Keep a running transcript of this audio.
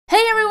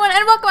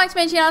welcome back to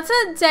my channel.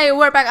 Today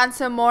we're back on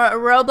some more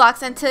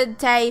Roblox, and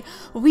today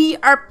we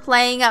are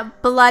playing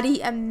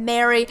Bloody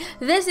Mary.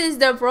 This is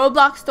the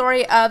Roblox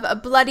story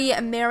of Bloody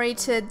Mary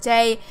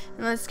today,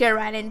 and let's get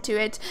right into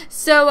it.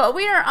 So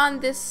we are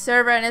on this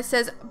server, and it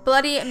says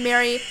Bloody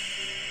Mary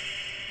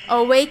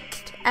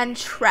awaked and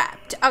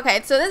trapped.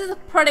 Okay, so this is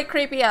pretty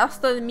creepy.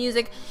 Also, the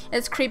music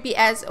is creepy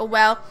as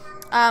well.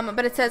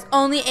 But it says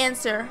only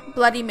answer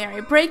Bloody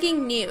Mary.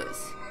 Breaking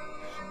news: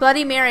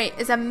 Bloody Mary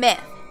is a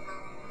myth.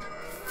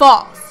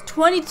 False.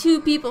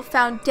 22 people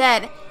found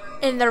dead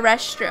in the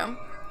restroom.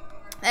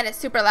 That is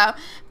super loud.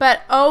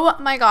 But oh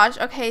my gosh.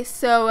 Okay,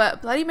 so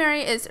Bloody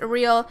Mary is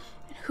real.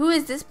 Who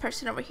is this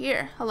person over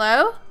here?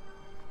 Hello?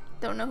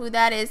 Don't know who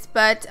that is,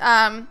 but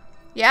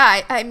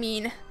yeah, I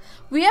mean,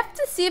 we have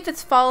to see if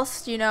it's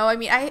false, you know. I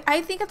mean,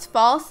 I think it's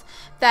false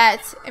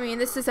that, I mean,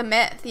 this is a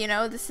myth, you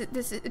know.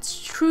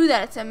 It's true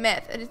that it's a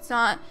myth, and it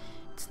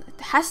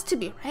has to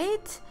be,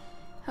 right?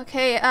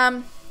 Okay,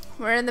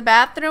 we're in the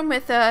bathroom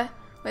with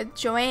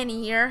Joanne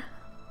here.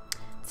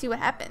 Let's see what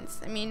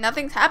happens. I mean,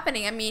 nothing's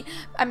happening. I mean,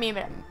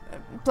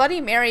 Bloody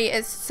Mary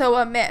is so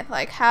a myth.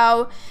 Like,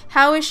 how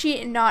is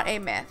she not a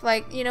myth?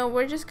 Like, you know,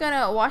 we're just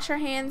gonna wash our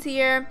hands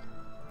here,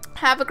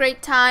 have a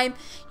great time,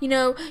 you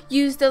know,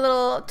 use the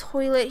little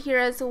toilet here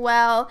as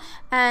well,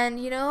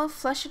 and, you know,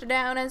 flush it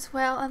down as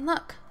well, and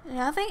look,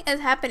 nothing is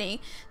happening.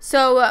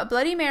 So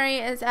Bloody Mary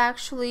is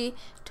actually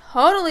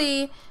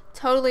totally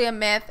a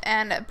myth.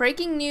 And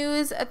breaking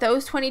news,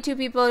 those 22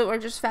 people were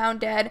just found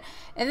dead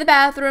in the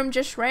bathroom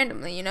just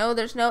randomly, you know.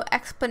 There's no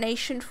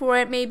explanation for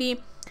it,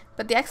 maybe,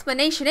 but the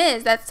explanation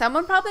is that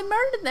someone probably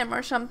murdered them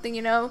or something,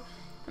 you know.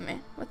 I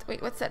mean,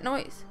 what's that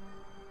noise?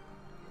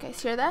 You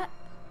guys hear that?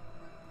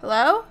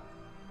 Hello?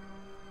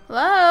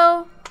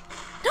 Hello?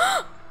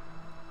 You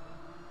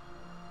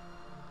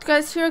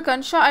guys hear a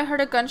gunshot? I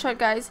heard a gunshot,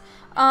 guys.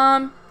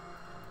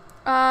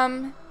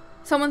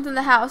 Someone's in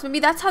the house. Maybe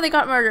that's how they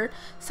got murdered.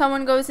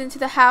 Someone goes into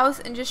the house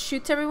and just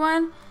shoots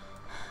everyone.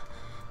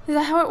 Is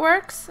that how it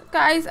works?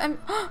 Guys,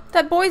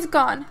 that boy's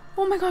gone.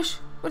 Oh my gosh.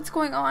 What's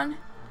going on?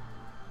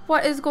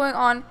 What is going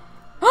on?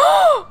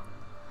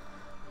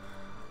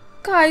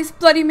 Guys,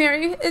 Bloody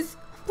Mary is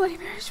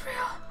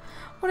real.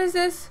 What is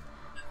this?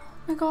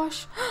 Oh my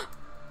gosh.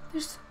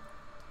 There's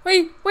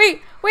wait.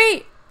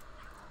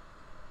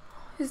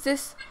 Is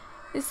this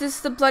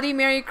the Bloody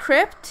Mary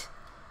crypt?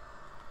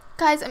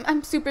 Guys,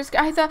 I'm super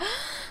scared.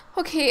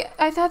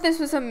 I thought this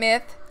was a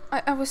myth.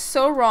 I was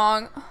so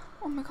wrong.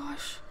 Oh my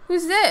gosh.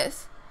 Who's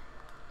this?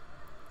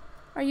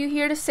 Are you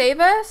here to save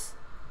us?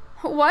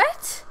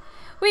 What?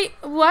 Wait,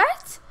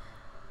 what?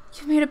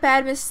 You made a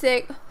bad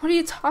mistake. What are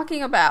you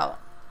talking about?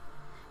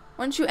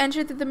 Once you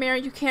enter through the mirror,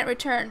 you can't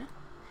return.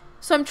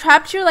 So I'm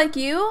trapped here like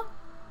you?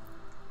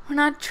 We're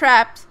not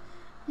trapped.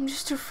 I'm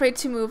just afraid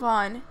to move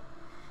on.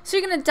 So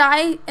you're gonna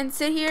die and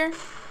sit here?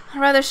 I'd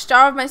rather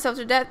starve myself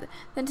to death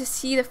than to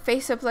see the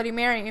face of Bloody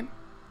Mary.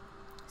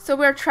 So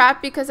we're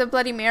trapped because of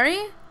Bloody Mary?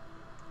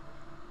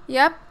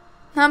 Yep.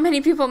 Not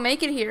many people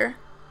make it here.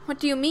 What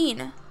do you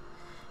mean?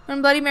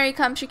 When Bloody Mary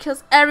comes, she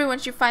kills everyone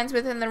she finds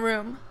within the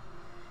room.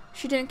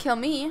 She didn't kill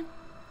me.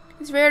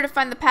 It's rare to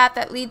find the path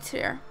that leads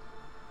here.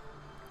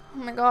 Oh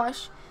my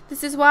gosh.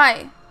 This is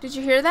why. Did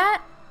you hear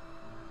that?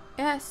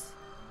 Yes.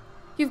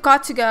 You've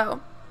got to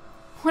go.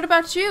 What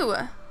about you?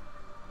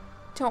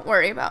 Don't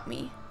worry about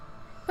me.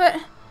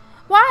 But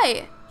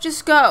why?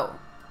 Just go.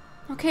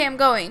 Okay, I'm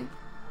going.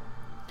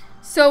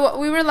 So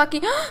we were lucky.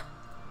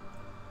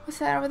 What's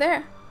that over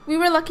there? We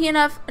were lucky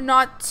enough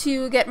not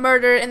to get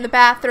murdered in the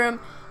bathroom,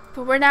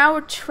 but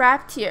we're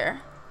trapped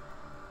here.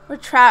 We're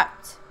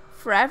trapped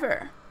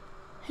forever.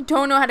 I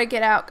don't know how to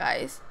get out,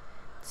 guys.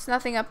 There's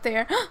nothing up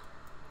there.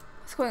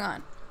 What's going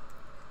on?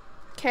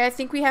 Okay, I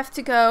think we have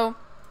to go.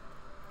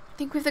 I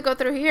think we have to go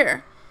through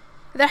here.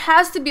 There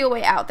has to be a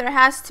way out. There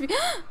has to be.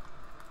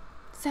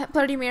 Is that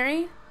Bloody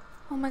Mary?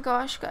 Oh my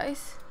gosh,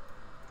 guys.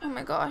 Oh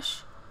my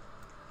gosh.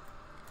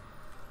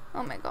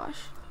 Oh my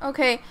gosh.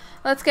 Okay,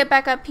 let's get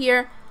back up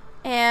here,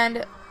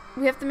 and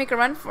we have to make a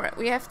run for it.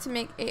 We have to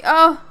make a...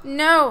 Oh,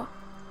 no!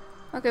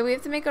 Okay, we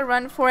have to make a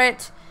run for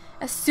it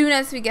as soon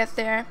as we get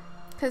there.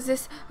 Because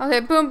this... Okay,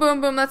 boom, boom,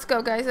 boom. Let's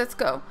go, guys. Let's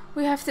go.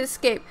 We have to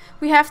escape.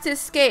 We have to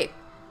escape.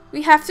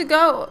 We have to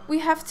go. We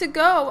have to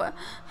go. It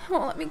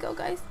won't let me go,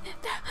 guys.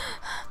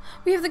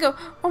 We have to go.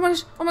 Oh my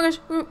gosh. Oh my gosh.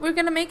 We're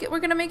gonna make it.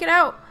 We're gonna make it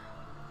out.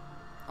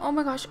 Oh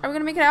my gosh. Are we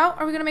gonna make it out?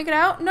 Are we gonna make it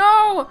out?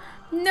 No!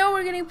 No,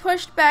 we're getting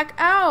pushed back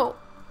out.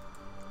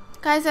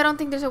 Guys, I don't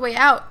think there's a way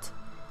out.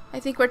 I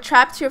think we're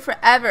trapped here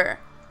forever.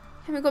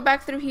 Can we go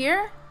back through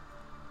here?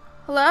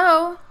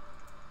 Hello?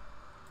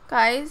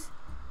 Guys?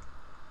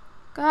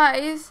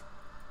 Guys?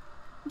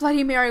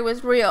 Bloody Mary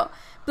was real.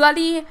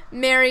 Bloody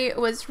Mary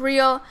was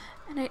real.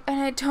 And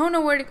I don't know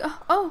where to go.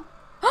 Oh!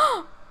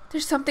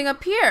 There's something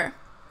up here.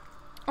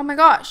 Oh my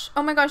gosh.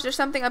 Oh my gosh, there's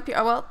something up here.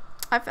 Oh, well,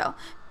 I fell.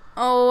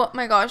 Oh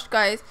my gosh,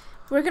 guys.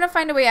 We're gonna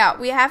find a way out.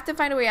 We have to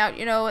find a way out.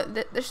 You know,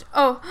 there's...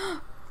 Oh,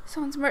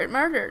 someone's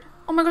murdered.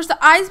 Oh my gosh, the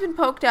eye's been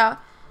poked out.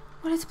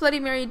 What is Bloody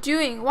Mary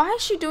doing? Why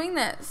is she doing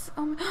this?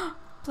 Oh my...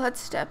 Blood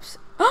steps.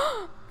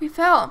 Oh, we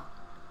fell.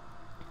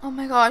 Oh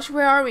my gosh,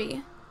 where are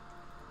we?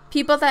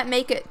 People that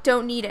make it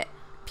don't need it.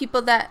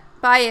 People that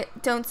buy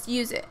it don't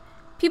use it.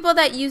 People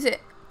that use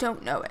it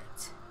don't know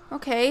it.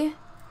 Okay.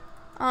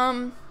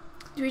 Do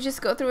we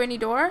just go through any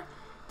door?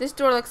 This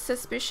door looks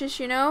suspicious,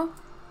 you know?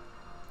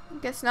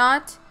 Guess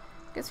not.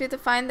 Guess we have to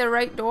find the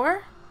right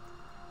door.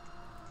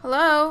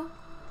 Hello?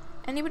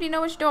 Anybody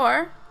know which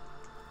door?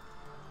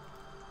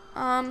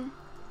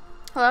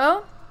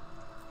 Hello?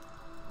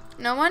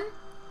 No one?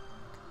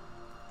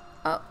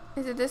 Oh,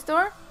 is it this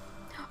door?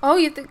 Oh,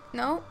 you have to,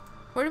 no?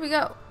 Where do we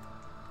go?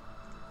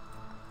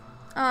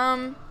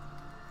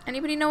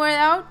 Anybody know way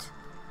out?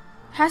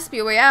 Has to be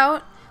a way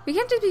out. We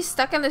can't just be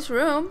stuck in this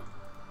room.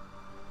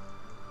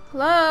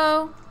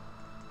 Hello?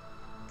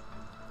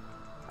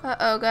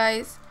 Uh-oh,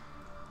 guys.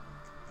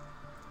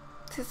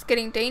 This is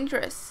getting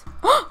dangerous.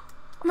 Oh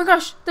my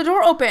gosh, the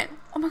door opened.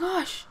 Oh my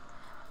gosh.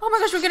 Oh my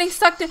gosh, we're getting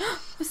stuck in.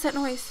 What's that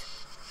noise?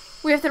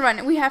 We have to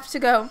run. We have to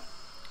go.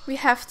 We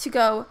have to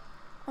go.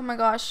 Oh my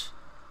gosh.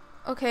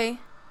 Okay.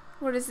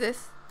 What is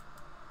this?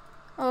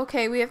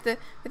 Okay, we have to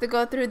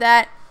go through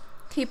that.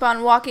 Keep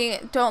on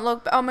walking. Don't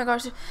look. Oh my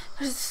gosh,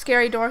 there's a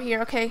scary door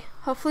here. Okay,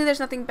 hopefully there's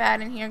nothing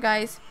bad in here,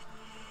 guys.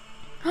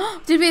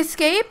 Did we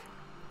escape?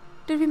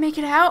 Did we make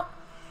it out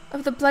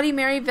of the Bloody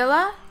Mary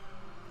villa?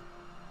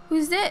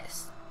 Who's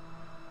this?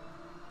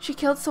 She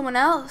killed someone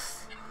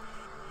else.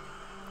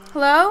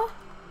 Hello?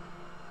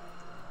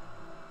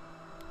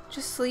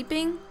 Just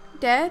sleeping?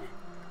 Dead?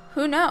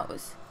 Who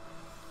knows?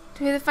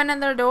 Do we have to find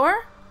another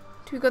door?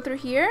 Do we go through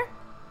here?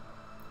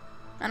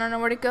 I don't know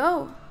where to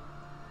go.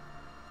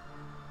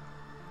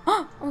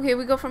 Oh, okay,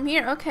 we go from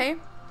here. Okay.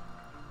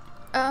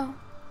 Oh.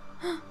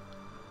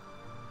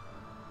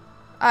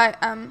 I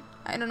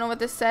don't know what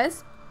this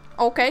says.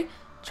 Okay.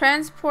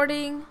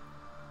 Transporting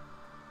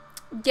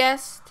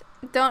guest.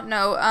 Don't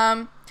know.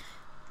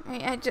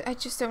 I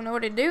just don't know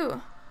what to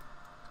do.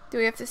 Do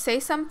we have to say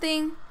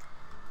something?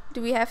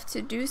 Do we have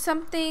to do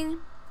something?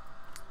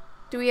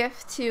 Do we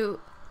have to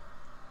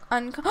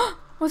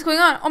what's going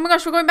on? Oh my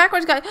gosh, we're going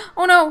backwards, guys.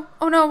 Oh no.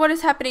 Oh no, what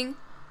is happening?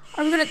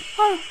 Are we gonna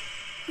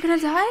we're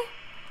gonna die?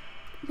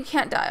 We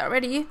can't die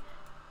already.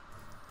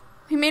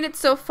 We made it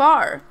so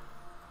far.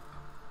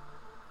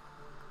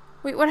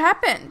 Wait, what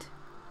happened?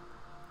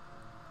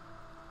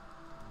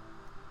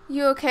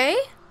 You okay?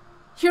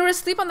 You were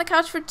asleep on the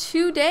couch for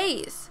 2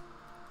 days.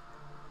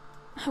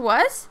 I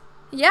was?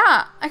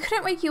 Yeah, I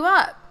couldn't wake you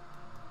up.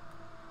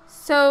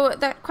 So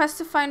that quest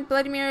to find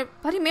Bloody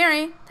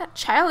Mary, that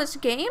childish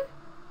game?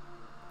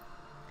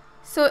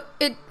 So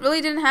it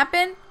really didn't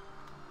happen?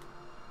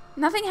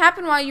 Nothing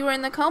happened while you were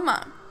in the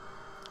coma.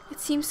 It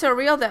seems so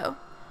real though.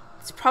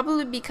 It's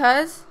probably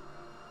because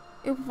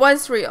it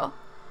was real.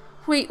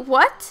 Wait,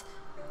 what?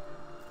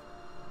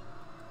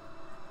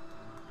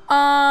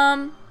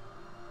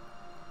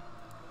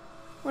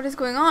 What is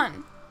going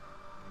on?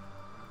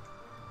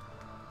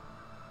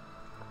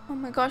 Oh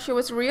my gosh, it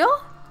was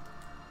real?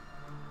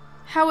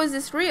 How is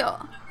this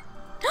real?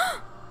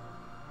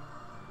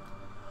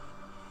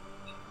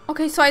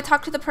 Okay, so I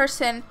talked to the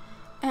person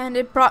and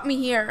it brought me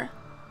here.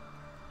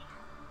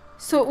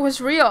 So it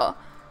was real.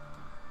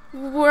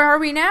 Where are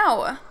we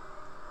now?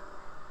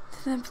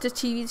 The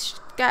TV's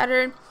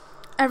scattered.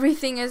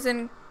 Everything is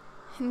in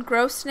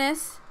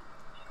grossness.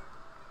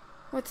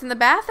 What's in the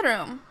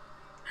bathroom?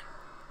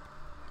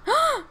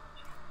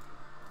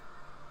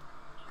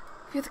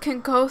 We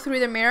can go through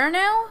the mirror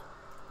now?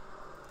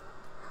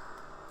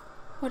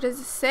 What does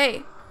it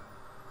say?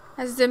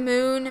 As the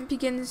moon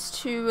begins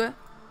to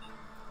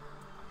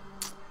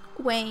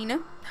wane,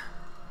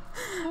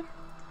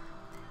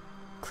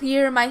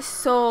 clear my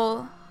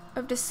soul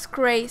of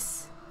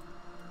disgrace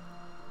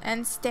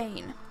and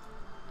stain.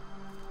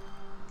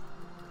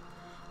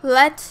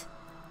 Let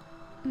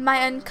my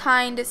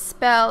unkind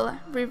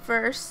spell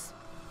reverse.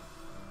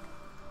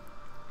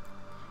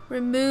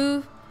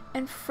 Remove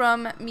and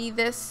from me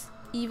this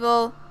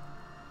evil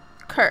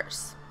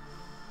curse.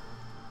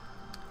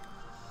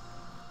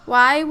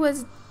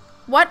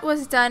 What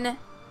was done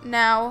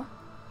now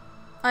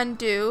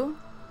undo?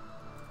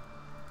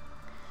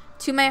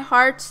 To my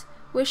heart's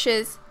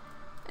wishes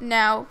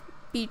now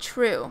be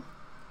true.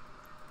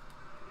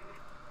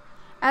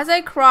 As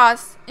I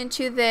cross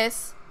into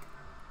this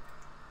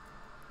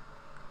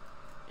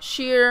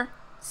sheer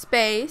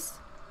space.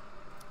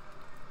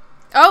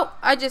 Oh,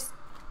 I just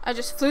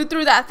flew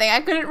through that thing.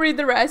 I couldn't read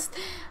the rest.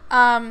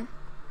 Oh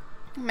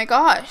my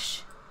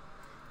gosh.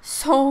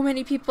 So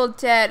many people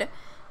dead.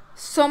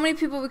 So many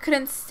people we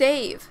couldn't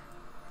save.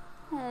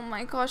 Oh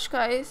my gosh,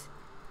 guys.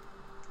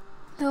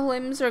 The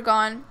limbs are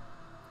gone.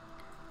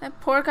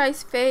 That poor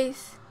guy's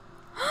face.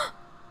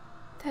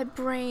 That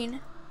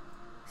brain.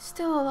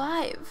 Still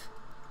alive.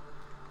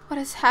 What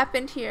has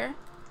happened here?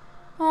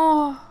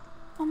 Oh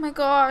my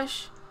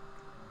gosh.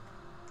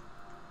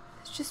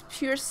 It's just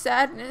pure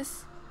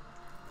sadness.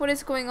 What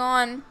is going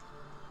on?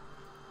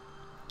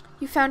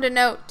 You found a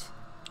note.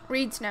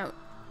 Reed's note.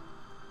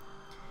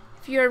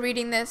 If you are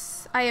reading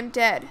this, I am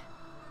dead.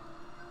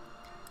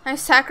 I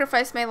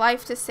sacrificed my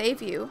life to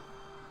save you.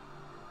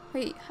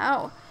 Wait,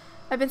 how?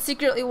 I've been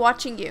secretly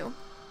watching you.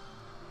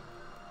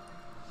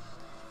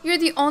 You're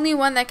the only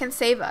one that can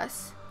save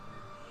us.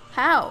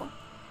 How?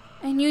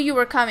 I knew you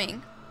were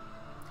coming.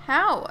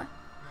 How?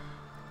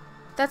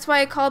 That's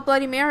why I called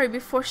Bloody Mary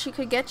before she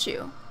could get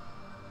you.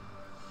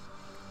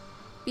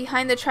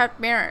 Behind the trapped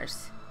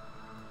mirrors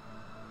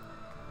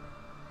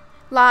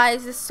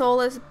lies the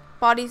soulless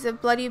bodies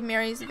of Bloody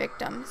Mary's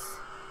victims.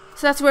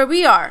 So that's where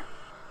we are.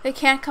 They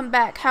can't come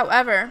back.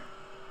 However,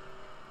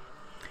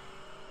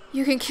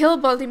 you can kill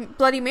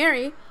Bloody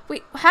Mary.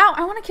 Wait, how?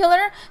 I want to kill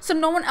her so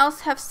no one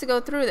else has to go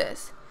through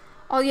this.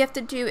 All you have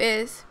to do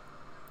is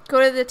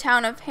go to the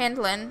town of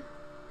Handlin.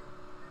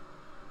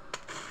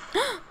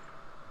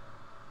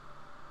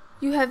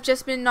 You have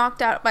just been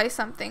knocked out by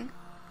something.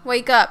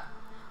 Wake up.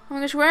 Oh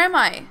my gosh, where am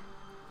I?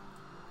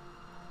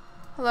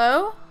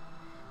 Hello?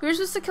 We were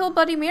supposed to kill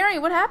Bloody Mary.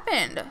 What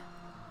happened?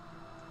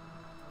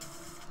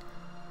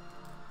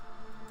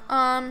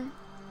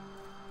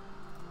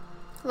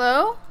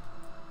 Hello?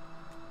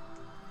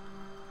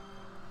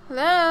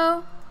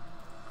 Hello?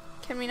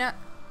 Can we not?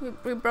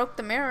 We broke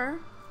the mirror.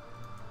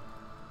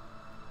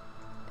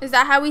 Is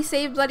that how we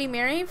saved Bloody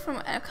Mary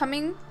from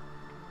coming?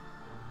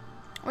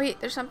 Wait,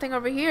 there's something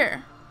over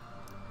here.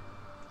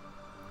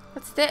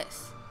 What's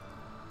this?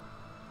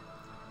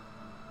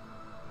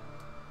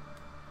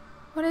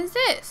 What is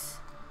this?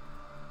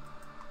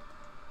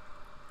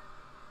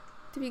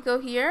 Did we go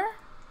here?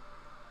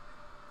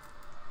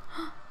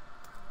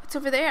 What's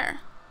over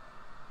there?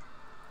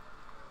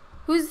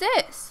 Who's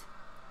this?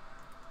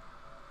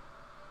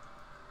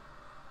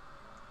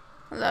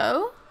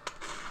 Hello?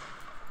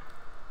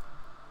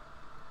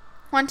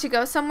 Want to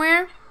go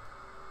somewhere?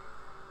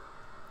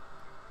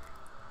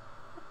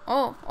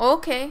 Oh,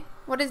 okay.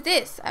 What is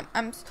this?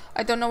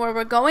 I don't know where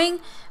we're going,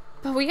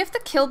 but we have to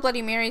kill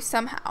Bloody Mary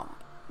somehow.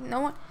 No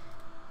one.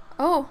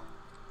 Oh,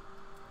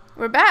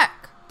 we're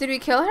back. Did we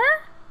kill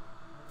her?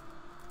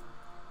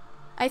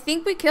 I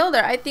think we killed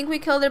her. I think we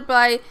killed her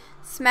by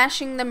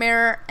smashing the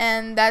mirror,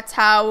 and that's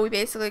how we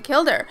basically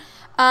killed her.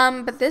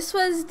 But this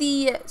was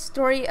the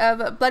story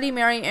of Bloody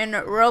Mary in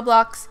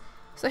Roblox.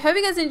 So I hope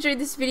you guys enjoyed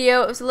this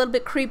video. It was a little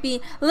bit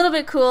creepy, a little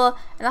bit cool,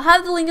 and I'll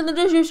have the link in the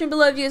description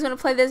below if you guys want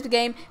to play this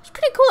game. It's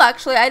pretty cool,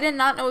 actually. I did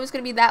not know it was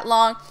going to be that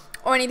long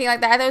or anything like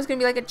that. I thought it was going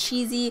to be like a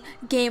cheesy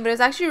game, but it was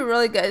actually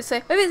really good. So I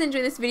hope you guys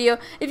enjoyed this video.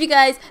 If you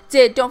guys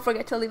did, don't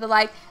forget to leave a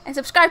like and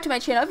subscribe to my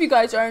channel if you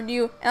guys are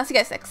new, and I'll see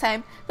you guys next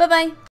time. Bye-bye.